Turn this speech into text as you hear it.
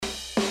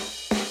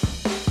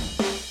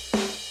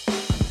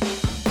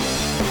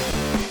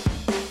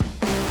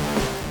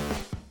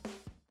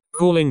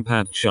Calling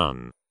Pat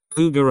Chun,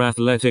 Cougar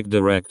Athletic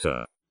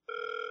Director.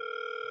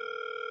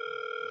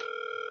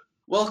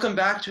 Welcome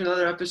back to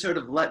another episode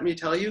of Let Me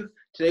Tell You.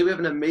 Today we have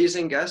an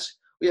amazing guest.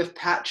 We have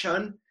Pat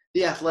Chun,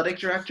 the Athletic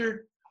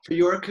Director for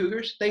your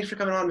Cougars. Thanks for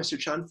coming on, Mr.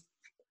 Chun.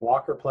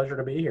 Walker, pleasure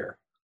to be here.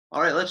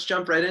 All right, let's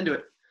jump right into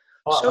it.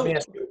 Let me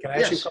ask you, can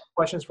I ask you a couple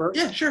questions first?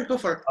 Yeah, sure, go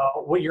for it.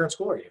 What year in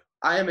school are you?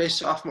 I am a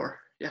sophomore,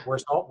 yeah.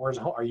 Where's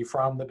home? Are you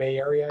from the Bay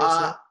Area?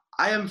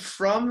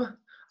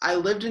 I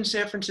lived in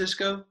San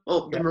Francisco,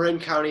 the Marin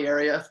County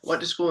area,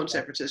 went to school in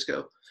San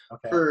Francisco.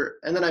 Okay.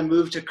 And then I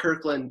moved to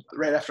Kirkland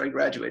right after I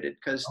graduated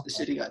because the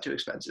city got too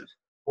expensive.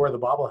 Where are the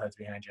bobbleheads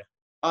behind you?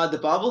 The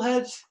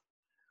bobbleheads,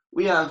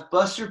 we have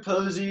Buster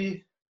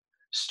Posey,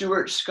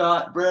 Stuart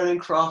Scott, Brandon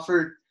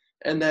Crawford,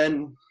 and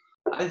then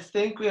I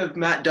think we have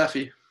Matt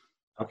Duffy.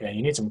 Okay,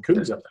 you need some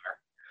Cougs up there.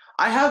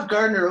 I have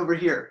Gardner over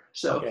here,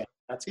 so okay,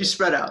 that's he's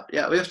spread out.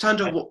 Yeah, we have tons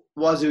of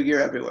Wazoo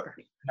gear everywhere.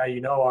 Now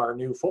you know our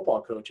new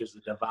football coach is the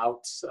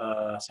devout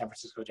San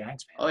Francisco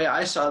Giants fan. Oh yeah,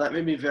 I saw that.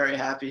 Made me very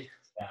happy.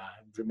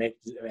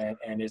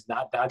 And is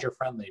not Dodger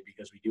friendly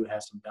because we do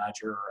have some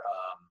Dodger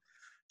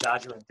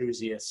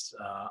enthusiasts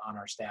on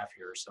our staff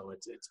here. So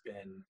it's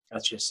been,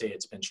 let's just say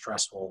it's been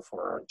stressful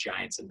for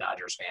Giants and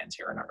Dodgers fans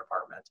here in our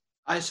department.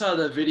 I saw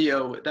the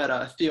video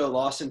that Theo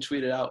Lawson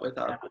tweeted out with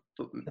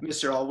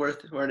Mr.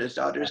 Allworth wearing his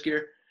Dodgers gear.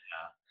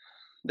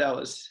 Yeah. That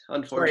was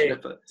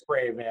unfortunate. It's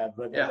brave, man.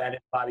 But yeah. That is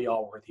Bobby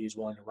Allworth. He's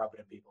willing to rub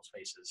it in people's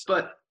faces.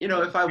 But,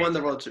 if I won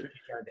the World Series.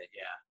 He earned it,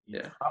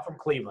 yeah. I'm from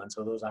Cleveland,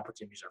 so those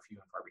opportunities are few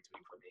and far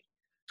between for me.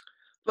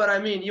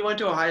 But, you went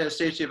to Ohio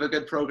State. You have a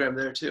good program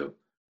there, too.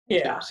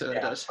 Yeah, so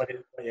that does.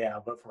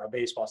 But from a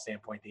baseball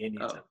standpoint, the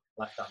Indians have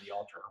left on the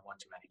altar one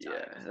too many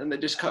times. Yeah, and they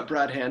just cut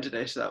Brad Hand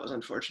today, so that was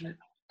unfortunate.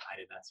 I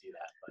did not see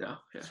that. No,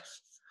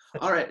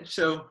 yeah. All right,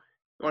 so you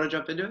want to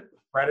jump into it?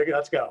 Right,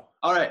 let's go.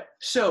 All right,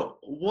 so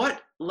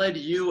what led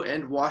you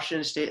and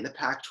Washington State in the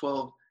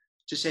Pac-12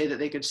 to say that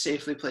they could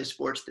safely play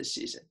sports this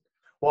season?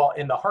 Well,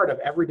 in the heart of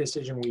every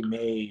decision we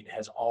made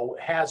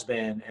has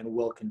been and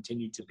will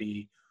continue to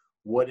be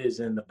what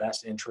is in the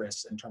best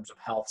interest in terms of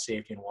health,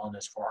 safety, and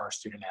wellness for our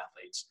student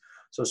athletes.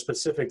 So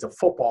specific to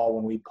football,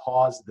 when we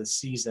paused the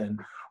season,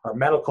 our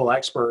medical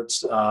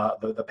experts,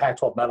 the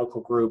Pac-12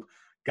 medical group,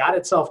 got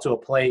itself to a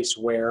place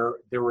where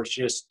there was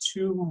just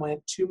too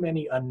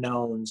many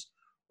unknowns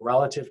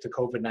relative to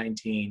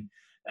COVID-19.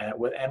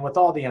 And with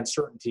all the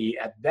uncertainty,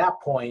 at that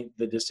point,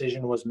 the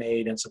decision was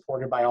made and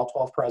supported by all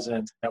 12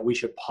 presidents that we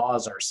should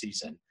pause our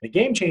season. The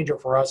game changer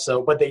for us,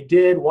 but they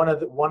did, one of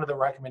the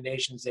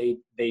recommendations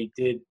they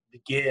did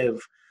give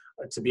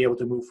to be able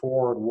to move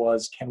forward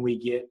was, can we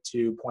get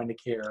to point of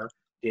care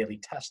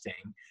daily testing?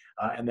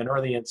 And then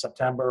early in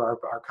September,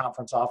 our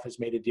conference office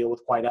made a deal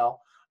with Quidel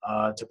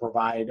to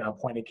provide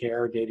point of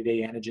care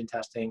day-to-day antigen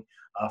testing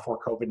for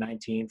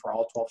COVID-19 for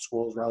all 12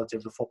 schools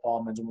relative to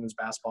football, men's and women's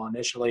basketball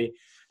initially.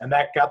 And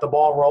that got the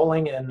ball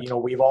rolling. And,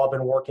 we've all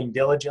been working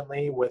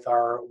diligently with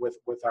our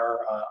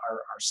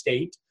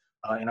state,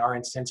 in our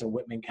instance in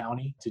Whitman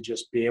County, to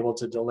just be able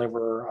to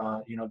deliver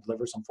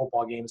some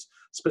football games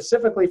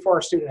specifically for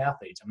our student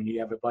athletes. You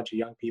have a bunch of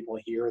young people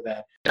here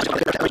that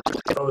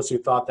those who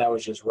thought that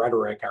was just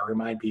rhetoric. I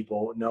remind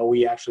people, no,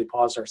 we actually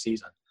paused our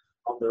season.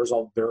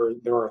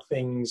 There are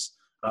things,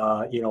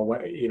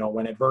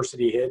 when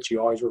adversity hits, you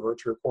always revert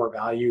to your core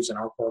values, and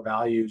our core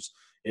values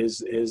is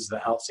the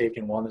health, safety,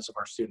 and wellness of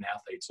our student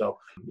athletes. So,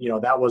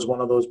 that was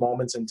one of those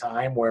moments in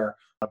time where,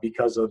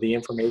 because of the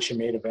information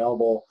made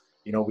available,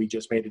 we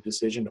just made a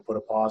decision to put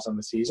a pause on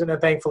the season. And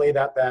thankfully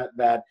that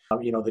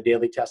the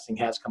daily testing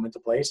has come into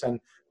place, and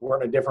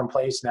we're in a different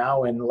place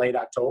now in late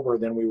October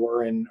than we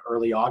were in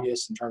early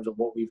August in terms of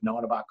what we've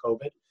known about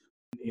COVID.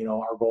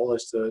 Our goal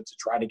is to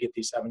try to get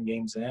these 7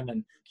 games in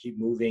and keep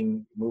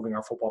moving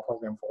our football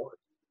program forward.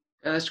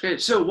 Yeah, that's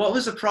great. So what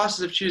was the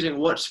process of choosing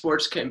what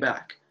sports came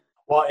back?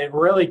 Well, it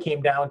really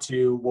came down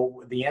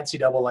to the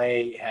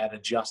NCAA had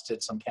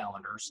adjusted some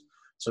calendars.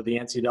 So the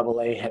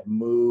NCAA had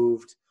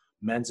moved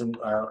men's and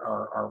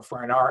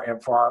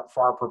for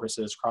our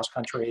purposes, cross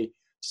country,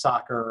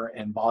 soccer,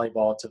 and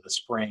volleyball to the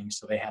spring.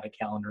 So they had a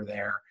calendar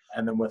there.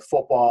 And then with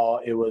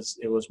football, it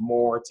was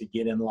more to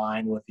get in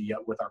line with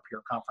our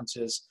peer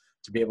conferences,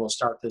 to be able to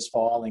start this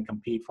fall and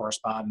compete for a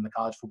spot in the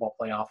college football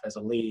playoff as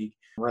a league,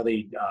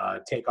 really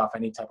take off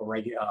any type of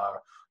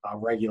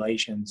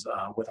regulations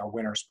with our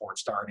winter sports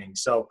starting.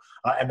 So,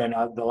 and then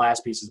the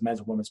last piece is men's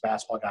and women's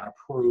basketball got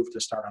approved to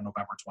start on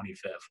November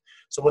 25th.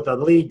 So what the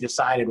league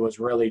decided was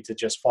really to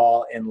just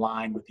fall in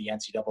line with the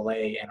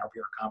NCAA and our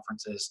peer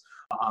conferences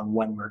on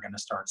when we're going to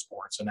start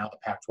sports. So now the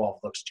Pac-12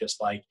 looks just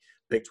like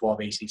Big 12,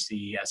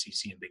 ACC,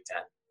 SEC, and Big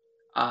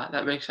 10.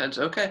 That makes sense.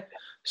 Okay.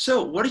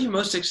 So what are you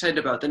most excited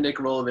about the Nick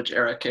Rolovich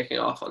era kicking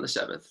off on the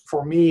 7th?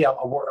 For me,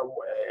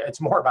 it's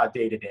more about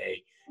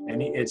day-to-day.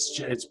 And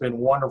it's been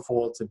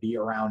wonderful to be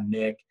around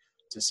Nick,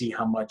 to see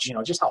how much,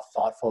 just how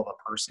thoughtful of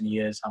a person he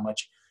is, how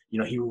much,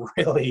 he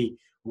really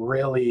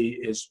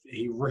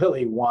he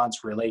really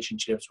wants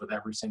relationships with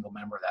every single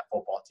member of that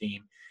football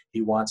team.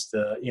 He wants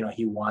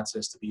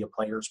us to be a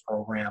players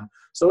program.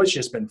 So it's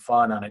just been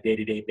fun on a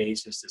day-to-day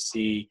basis to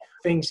see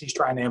things he's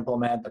trying to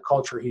implement, the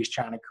culture he's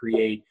trying to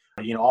create.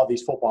 All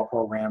these football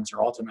programs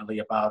are ultimately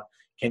about,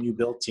 can you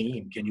build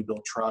team? Can you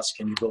build trust?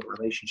 Can you build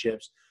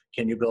relationships?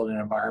 Can you build an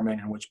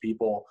environment in which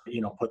people,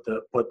 put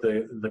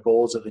the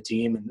goals of the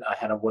team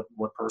ahead of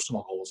what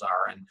personal goals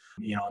are? And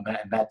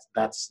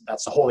that's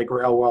the holy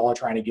grail we're all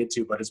trying to get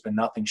to. But it's been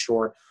nothing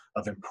short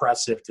of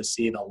impressive to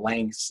see the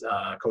lengths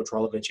Coach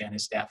Rolovich and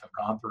his staff have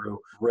gone through,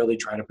 really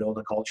trying to build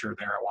a culture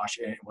there at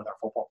Washington with our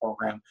football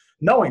program,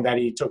 knowing that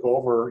he took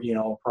over,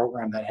 a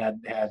program that had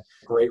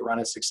great run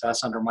of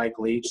success under Mike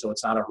Leach. So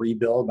it's not a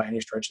rebuild by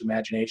any stretch of the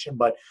imagination,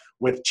 but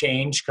with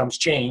change comes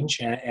change.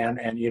 We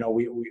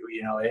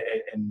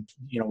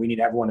need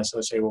everyone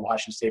associated with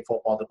Washington State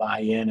football to buy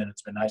in. And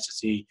it's been nice to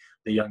see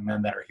the young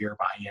men that are here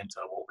buy into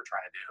what we're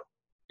trying to do.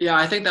 Yeah,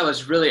 I think that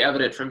was really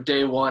evident from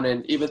day one,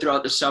 and even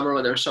throughout the summer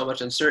when there was so much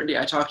uncertainty.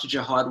 I talked to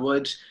Jihad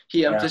Woods.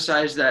 He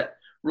emphasized that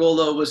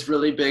Rolo was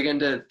really big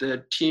into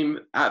the team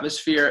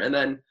atmosphere, and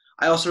then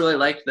I also really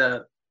liked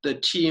the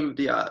team,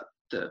 it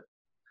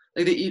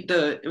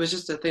was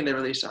just a thing they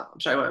released. I'm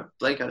sorry, I went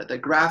blank on it. The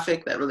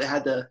graphic that really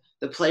had the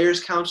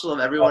players' council of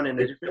everyone in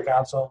a different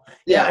council.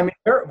 Yeah,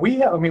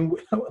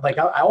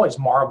 I always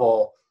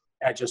marvel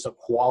at just the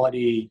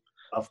quality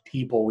of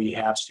people we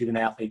have, student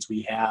athletes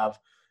we have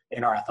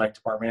in our athletic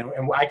department.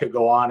 And I could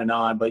go on,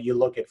 but you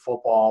look at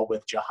football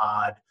with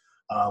Jihad,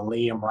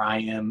 Liam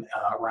Ryan,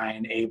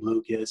 Abe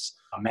Lucas,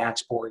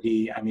 Max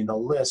Borghi. I mean, the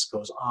list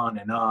goes on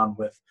and on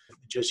with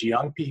just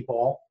young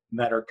people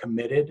that are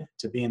committed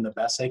to being the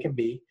best they can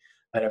be,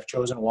 that have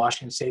chosen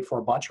Washington State for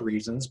a bunch of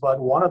reasons. But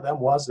one of them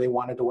was they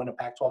wanted to win a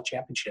Pac-12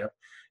 championship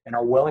and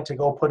are willing to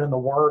go put in the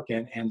work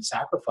and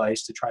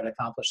sacrifice to try to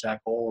accomplish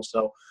that goal.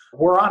 So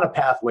we're on a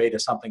pathway to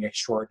something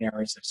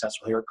extraordinary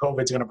successful here.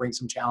 COVID's going to bring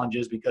some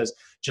challenges because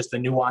just the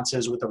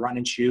nuances with the run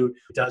and shoot.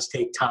 It does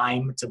take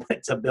time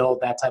to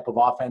build that type of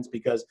offense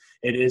because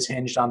it is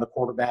hinged on the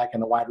quarterback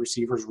and the wide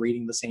receivers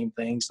reading the same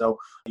thing. So,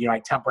 I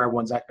temper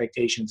everyone's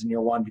expectations in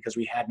year one because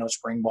we had no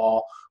spring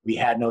ball. We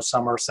had no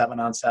summer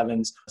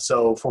 7-on-7s.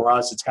 So for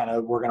us, it's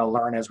we're going to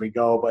learn as we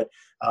go. But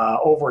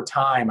over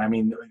time, I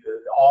mean,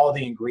 all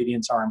the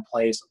ingredients are in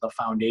place. The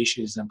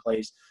foundation is in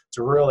place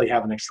to really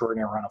have an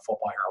extraordinary run of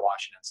football here at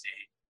Washington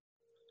State.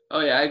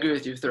 Oh, yeah, I agree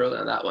with you thoroughly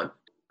on that one.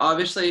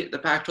 Obviously, the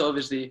Pac-12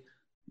 is the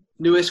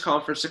newest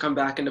conference to come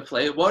back into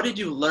play. What did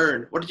you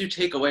learn? What did you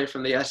take away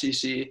from the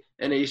SEC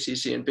and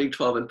ACC and Big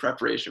 12 in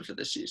preparation for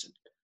this season?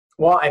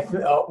 Well,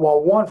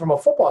 one, from a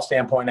football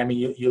standpoint, I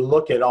mean, you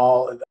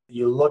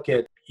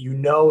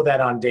know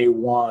that on day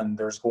one,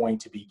 there's going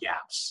to be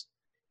gaps.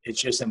 It's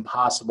just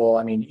impossible.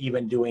 I mean,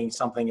 even doing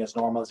something as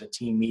normal as a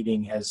team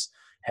meeting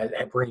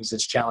it brings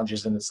its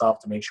challenges in itself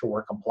to make sure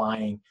we're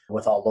complying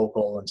with all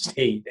local and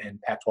state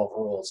and Pac-12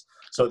 rules.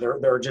 So there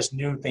are just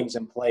new things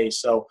in place.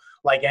 So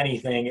like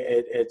anything,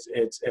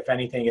 if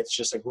anything, it's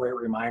just a great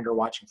reminder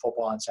watching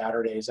football on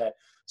Saturdays that,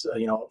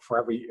 for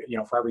every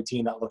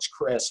team that looks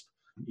crisp,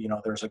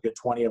 there's a good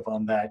 20 of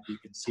them that you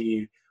can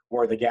see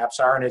where the gaps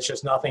are. And it's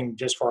just nothing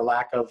just for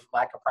lack of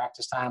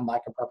practice time,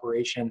 lack of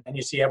preparation. And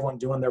you see everyone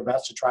doing their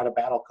best to try to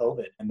battle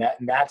COVID. And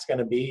that's going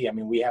to be, I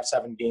mean, we have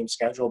 7 games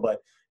scheduled,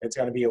 but it's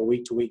going to be a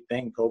week to week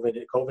thing.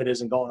 COVID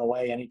isn't going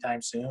away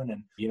anytime soon.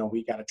 And,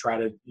 we got to try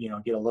to,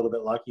 get a little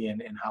bit lucky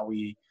in how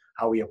we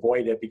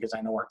avoid it, because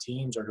I know our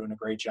teams are doing a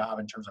great job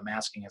in terms of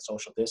masking and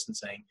social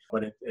distancing,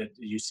 but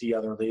you see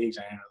other leagues,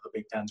 and I know the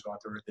Big Ten's going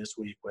through it this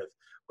week with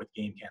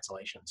game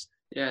cancellations.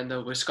 Yeah, and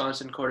the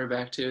Wisconsin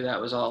quarterback too,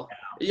 that was all.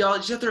 Yeah. Y'all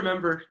just have to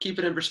remember, keep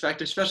it in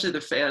perspective, especially the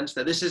fans,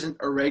 that this isn't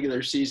a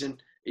regular season.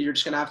 You're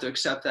just going to have to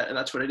accept that, and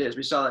that's what it is.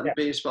 We saw that in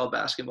baseball,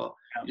 basketball.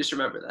 Yeah. You just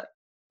remember that.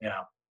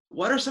 Yeah.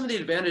 What are some of the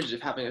advantages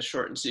of having a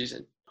shortened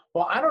season?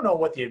 Well, I don't know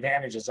what the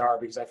advantages are,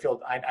 because I feel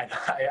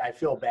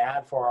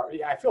bad for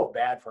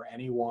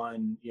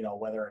anyone,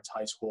 whether it's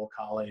high school,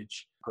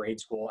 college, grade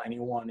school,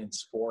 anyone in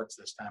sports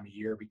this time of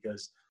year,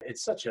 because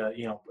it's such a,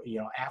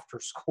 after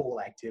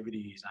school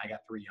activities. I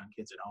got 3 young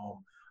kids at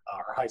home,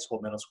 or high school,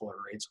 middle school, or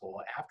grade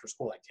school. After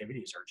school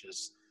activities are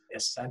just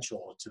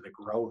essential to the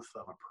growth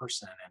of a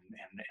person and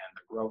the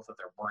growth of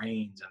their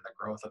brains and the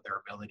growth of their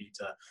ability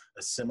to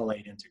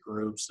assimilate into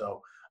groups.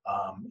 So,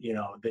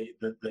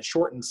 the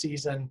shortened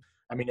season,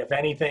 I mean, if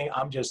anything,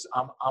 I'm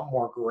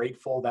more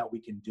grateful that we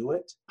can do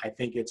it. I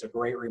think it's a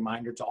great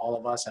reminder to all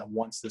of us that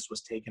once this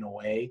was taken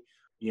away,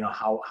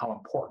 how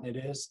important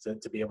it is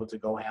to be able to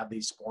go have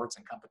these sports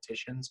and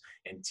competitions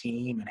and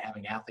team and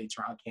having athletes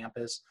around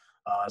campus.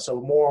 So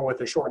more with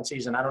the shortened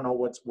season, I don't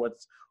know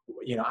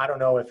I don't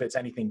know if it's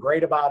anything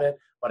great about it,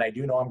 but I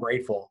do know I'm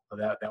grateful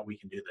that we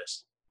can do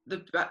this.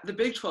 The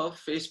Big 12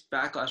 faced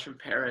backlash from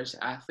parents,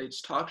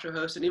 athletes, talk show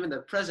hosts, and even the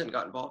president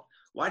got involved.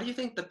 Why do you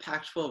think the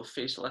Pac-12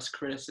 faced less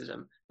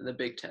criticism than the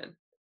Big 10?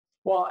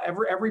 Well,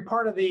 every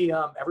part of the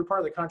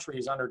country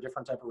is under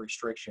different type of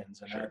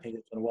restrictions, and sure. I think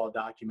it's been well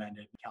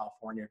documented.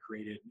 California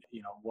created,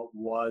 what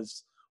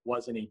was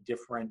was in a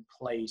different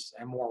place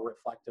and more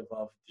reflective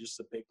of just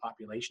the big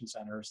population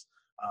centers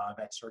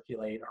that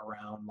circulate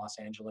around Los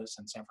Angeles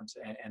and San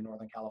Francisco and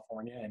Northern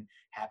California, and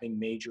having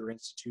major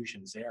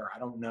institutions there. I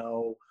don't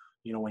know,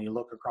 when you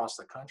look across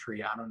the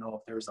country, I don't know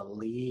if there's a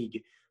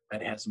league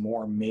that has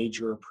more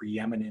major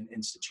preeminent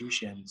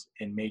institutions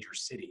in major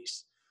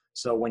cities.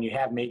 So when you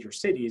have major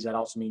cities, that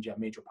also means you have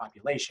major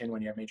population.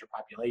 When you have major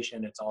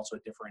population, it's also a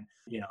different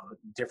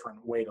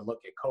way to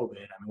look at COVID.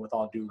 I mean, with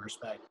all due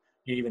respect,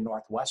 even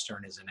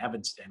Northwestern is in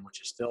Evanston, which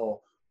is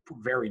still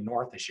very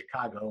north of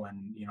Chicago.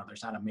 And,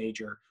 there's not a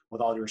major,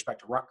 with all due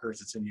respect to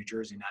Rutgers, it's in New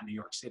Jersey, not New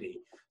York City.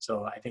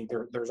 So I think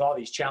there's all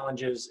these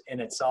challenges in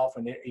itself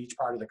in each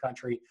part of the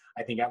country.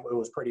 I think it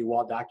was pretty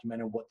well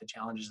documented what the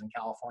challenges in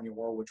California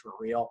were, which were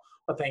real.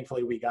 But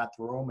thankfully we got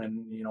through them,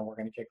 and, we're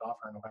going to kick off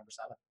on November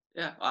 7th.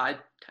 Yeah, I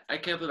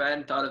can't believe I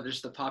hadn't thought of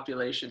just the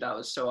population. That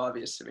was so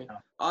obvious to me. Yeah.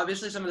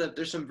 Obviously,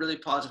 there's some really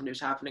positive news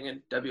happening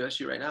in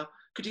WSU right now.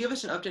 Could you give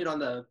us an update on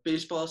the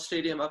baseball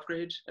stadium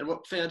upgrade and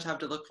what fans have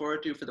to look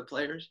forward to for the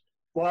players?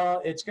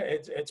 Well, it's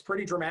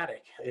pretty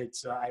dramatic.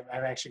 I've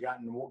actually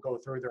we'll go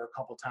through there a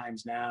couple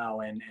times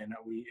now, and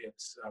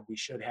we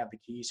should have the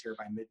keys here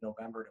by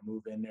mid-November to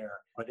move in there.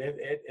 But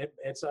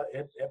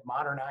it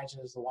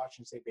modernizes the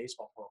Washington State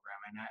baseball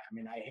program,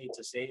 and I hate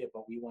to say it,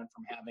 but we went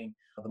from having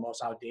the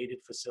most outdated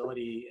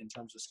facility in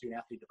terms of student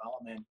athlete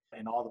development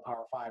and all the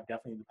Power Five,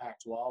 definitely the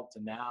Pac-12,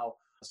 to now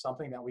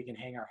something that we can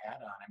hang our hat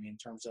on. I mean, in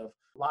terms of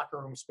locker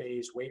room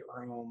space, weight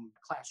room,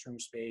 classroom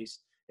space.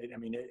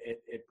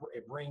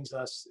 It brings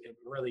us, it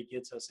really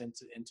gets us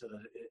into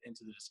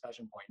the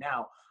discussion point.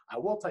 Now, I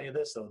will tell you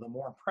this though, the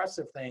more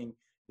impressive thing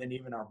than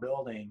even our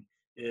building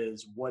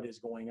is what is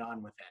going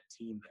on with that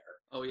team there.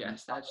 Oh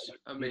yes, that's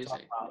amazing.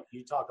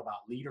 You talk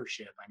about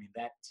leadership. I mean,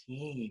 that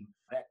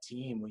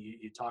team, when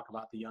you talk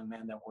about the young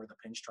men that wore the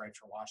pinstripes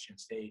for Washington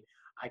State,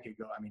 I could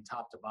go,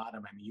 top to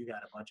bottom. You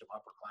got a bunch of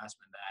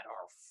upperclassmen that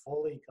are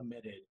fully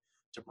committed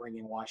to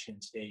bringing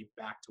Washington State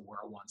back to where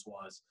it once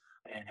was,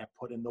 and have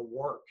put in the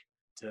work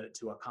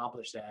to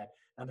accomplish that,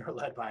 and they're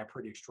led by a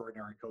pretty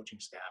extraordinary coaching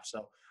staff.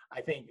 So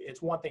I think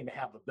it's one thing to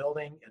have a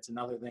building, it's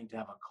another thing to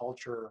have a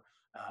culture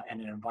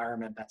and an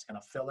environment that's going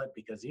to fill it,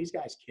 because these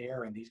guys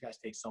care and these guys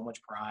take so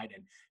much pride,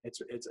 and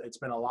it's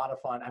been a lot of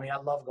fun. I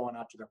love going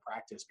out to their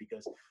practice,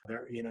 because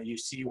they're, you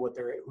see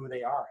who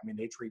they are.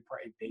 They treat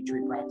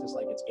practice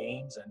like it's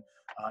games, and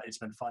it's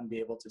been fun to be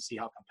able to see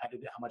how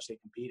much they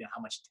compete and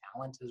how much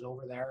talent is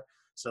over there.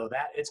 So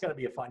that it's going to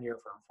be a fun year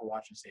for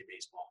Washington State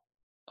baseball.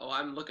 Oh,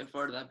 I'm looking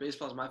forward to that.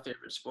 Baseball is my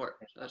favorite sport.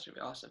 So that's going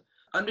to be awesome.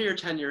 Under your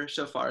tenure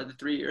so far, the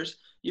 3 years,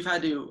 you've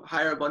had to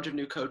hire a bunch of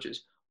new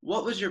coaches.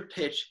 What was your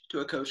pitch to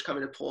a coach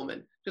coming to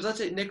Pullman? Because let's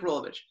say Nick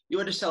Rolovich, you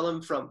had to sell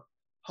him from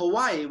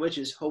Hawaii, which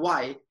is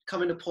Hawaii,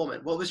 coming to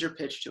Pullman. What was your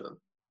pitch to him?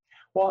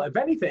 Well, if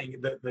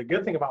anything, the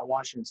good thing about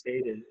Washington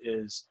State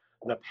is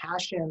the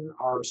passion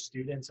our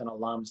students and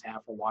alums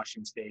have for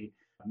Washington State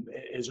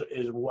is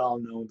well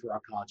known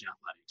throughout college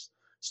athletics.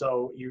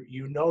 So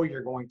you're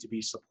going to be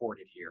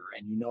supported here,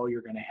 and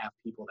you're going to have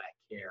people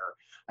that care.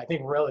 I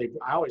think really,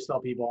 I always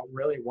tell people,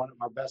 really one of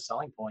our best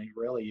selling point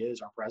really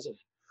is our president.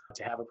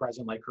 To have a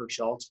president like Kirk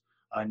Schultz,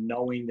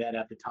 knowing that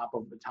at the top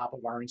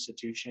of our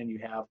institution, you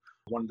have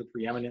one of the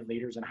preeminent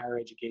leaders in higher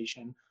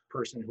education,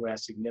 person who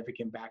has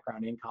significant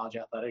background in college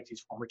athletics.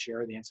 He's former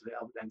chair of the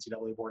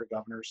NCAA Board of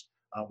Governors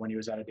when he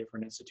was at a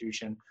different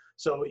institution.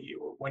 So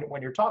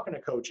when you're talking to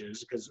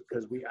coaches, because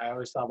I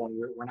always thought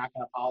we're not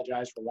going to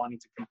apologize for wanting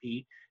to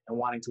compete and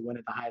wanting to win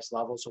at the highest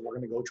level. So we're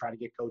going to go try to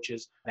get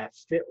coaches that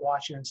fit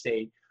Washington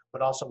State,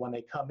 but also when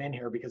they come in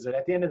here, because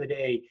at the end of the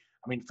day,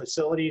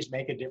 facilities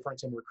make a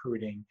difference in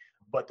recruiting,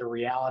 but the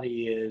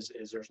reality is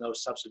there's no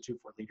substitute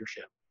for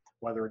leadership,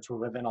 whether it's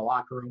within a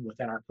locker room,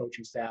 within our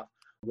coaching staff,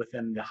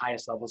 within the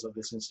highest levels of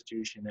this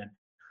institution. And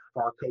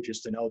for our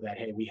coaches to know that,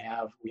 hey, we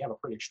have a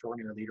pretty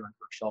extraordinary leader in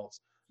Kirk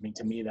Schultz.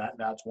 To me,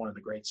 that's one of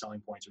the great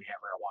selling points we have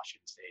here at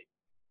Washington State.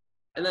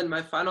 And then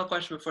my final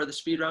question before the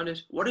speed round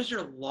is, what is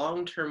your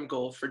long-term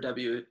goal for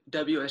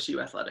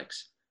WSU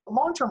athletics? The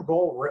long-term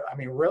goal,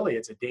 really,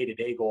 it's a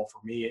day-to-day goal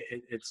for me.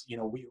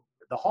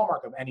 The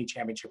hallmark of any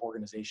championship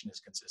organization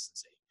is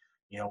consistency.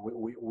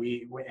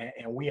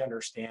 We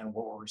understand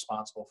what we're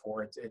responsible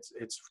for.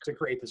 It's to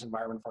create this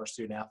environment for our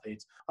student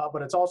athletes,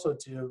 but it's also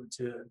to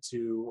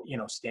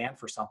stand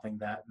for something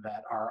that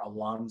our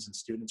alums and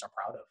students are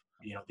proud of.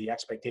 The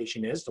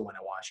expectation is to win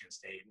at Washington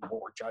State, and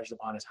what we're judged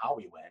upon is how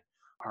we win.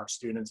 Our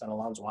students and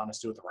alums want us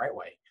to do it the right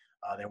way.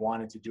 They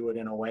wanted to do it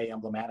in a way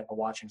emblematic of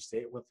Washington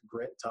State, with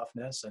grit,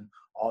 toughness, and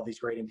all these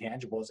great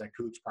intangibles that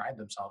Cougs pride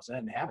themselves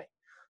in having.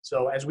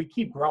 So as we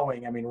keep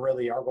growing,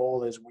 really our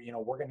goal is,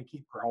 we're going to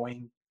keep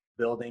growing,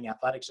 building.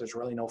 Athletics, there's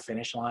really no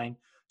finish line.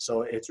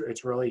 So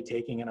it's really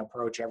taking an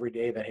approach every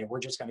day that, hey, we're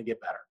just going to get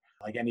better.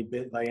 Like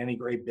any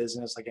great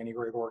business, like any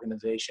great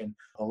organization,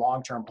 the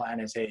long-term plan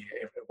is, hey,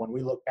 when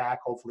we look back,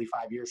 hopefully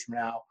 5 years from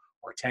now,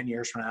 or 10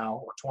 years from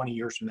now, or 20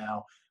 years from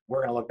now, we're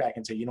going to look back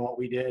and say, you know what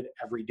we did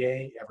every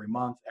day, every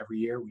month, every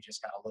year, we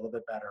just got a little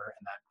bit better,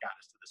 and that got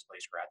us to this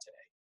place we're at today.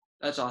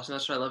 That's awesome.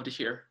 That's what I love to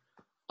hear.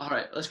 All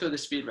right, let's go to the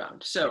speed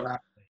round. So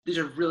These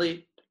are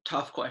really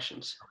tough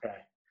questions. Okay.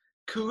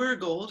 Cougar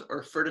Gold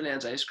or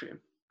Ferdinand's ice cream?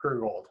 Cougar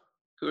Gold.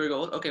 Cougar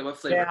Gold. Okay, what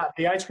flavor? Yeah,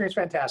 the ice cream's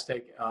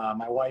fantastic.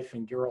 My wife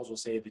and girls will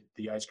say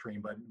the ice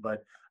cream,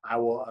 but I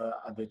will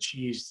the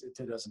cheese.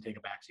 It doesn't take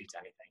a backseat to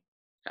anything.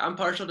 I'm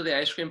partial to the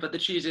ice cream, but the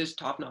cheese is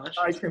top notch.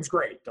 Ice cream's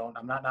great.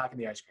 I'm not knocking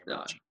the ice cream. No.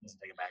 But the cheese doesn't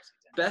take a backseat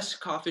to anything. Best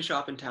coffee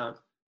shop in town.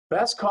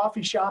 Best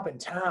coffee shop in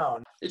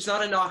town. It's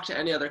not a knock to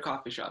any other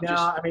coffee shop. No,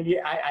 I mean,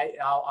 yeah,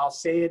 I'll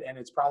say it, and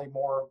it's probably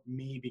more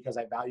me because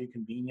I value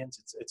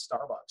convenience. It's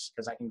Starbucks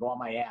because I can go on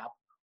my app,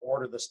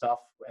 order the stuff,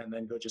 and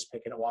then go just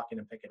walk in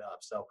and pick it up.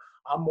 So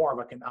I'm more of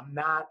my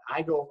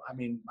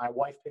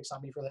wife picks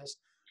on me for this.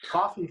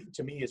 Coffee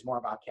to me is more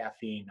about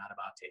caffeine, not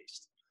about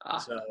taste.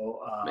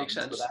 So makes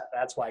sense. So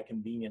that's why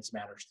convenience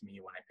matters to me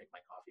when I pick my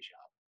coffee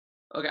shop.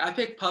 Okay, I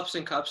pick Pups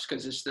and Cups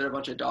because there are a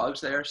bunch of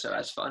dogs there, so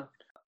that's fun.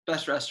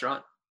 Best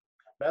restaurant.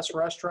 Best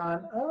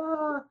restaurant.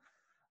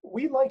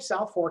 We like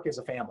South Fork as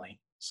a family,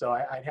 so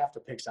I'd have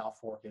to pick South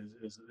Fork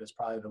is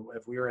probably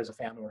if we were as a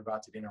family would go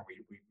out to dinner,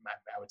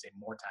 I would say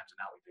more times than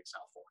not we pick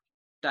South Fork.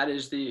 That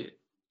is the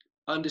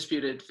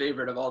undisputed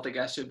favorite of all the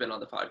guests who've been on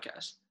the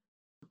podcast.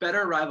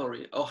 Better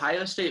rivalry,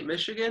 Ohio State,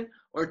 Michigan,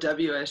 or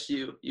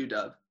WSU,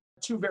 UW?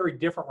 Two very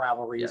different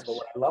rivalries, Yes. but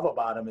what I love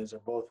about them is they're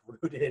both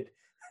rooted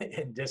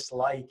in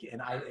dislike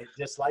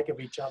of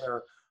each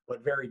other,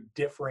 but very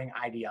differing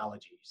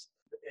ideologies.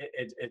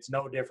 It's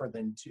no different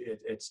than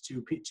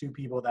two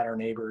people that are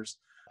neighbors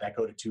that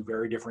go to two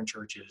very different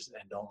churches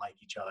and don't like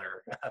each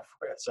other.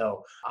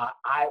 So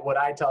what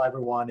I tell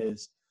everyone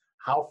is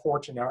how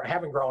fortunate,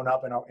 having grown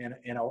up in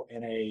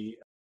a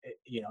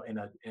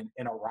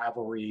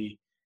rivalry,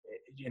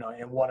 in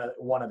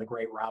one of the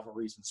great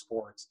rivalries in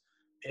sports.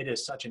 It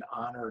is such an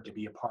honor to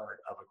be a part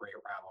of a great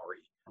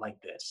rivalry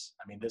like this.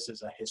 I mean, this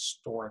is a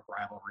historic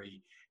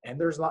rivalry, and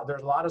there's a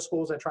lot of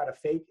schools that try to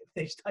fake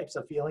these types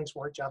of feelings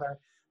for each other.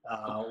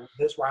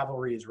 This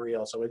rivalry is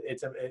real, so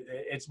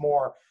it's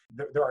more.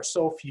 There are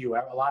so few.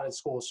 A lot of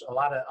schools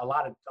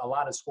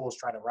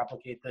try to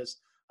replicate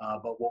this,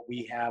 but what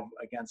we have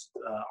against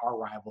our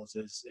rivals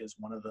is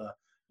one of the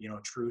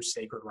true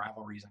sacred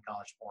rivalries in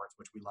college sports,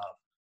 which we love.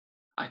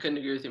 I couldn't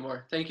agree with you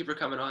more. Thank you for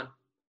coming on.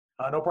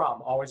 No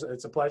problem. Always,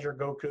 it's a pleasure.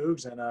 Go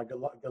Cougs, and good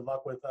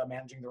luck with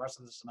managing the rest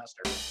of the semester.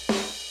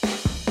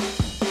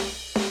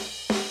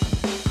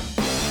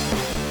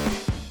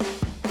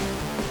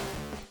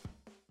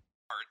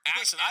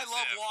 Listen, I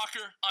love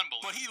Walker,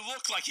 but he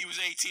looked like he was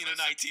 18 or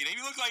 19. He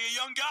looked like a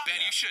young guy. Ben,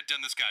 you should have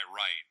done this guy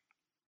right.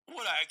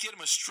 What, I get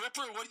him a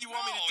stripper? What do you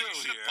want me to do you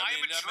should here? buy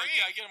him a drink.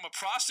 I get him a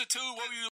prostitute? What were you